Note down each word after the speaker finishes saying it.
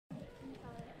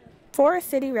Forest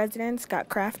City residents got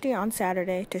crafty on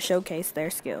Saturday to showcase their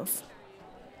skills.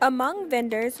 Among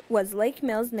vendors was Lake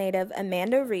Mills native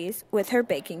Amanda Reese with her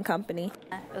baking company.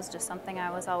 It was just something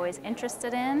I was always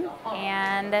interested in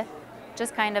and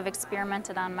just kind of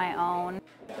experimented on my own.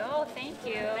 Oh, thank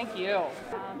you. Thank you.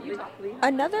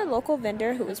 Another local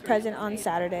vendor who was present on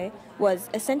Saturday was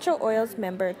Essential Oils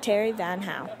member Terry Van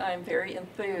Howe. I'm very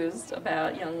enthused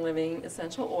about Young Living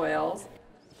essential oils.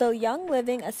 The Young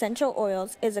Living Essential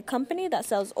Oils is a company that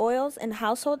sells oils and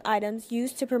household items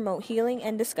used to promote healing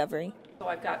and discovery. So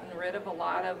I've gotten rid of a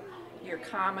lot of your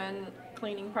common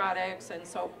cleaning products and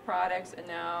soap products, and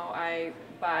now I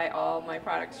buy all my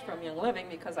products from Young Living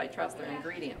because I trust their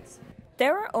ingredients.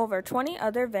 There were over 20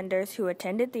 other vendors who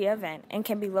attended the event and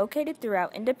can be located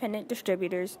throughout independent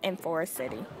distributors in Forest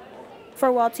City.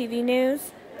 For Wall TV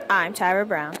News, I'm Tyra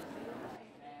Brown.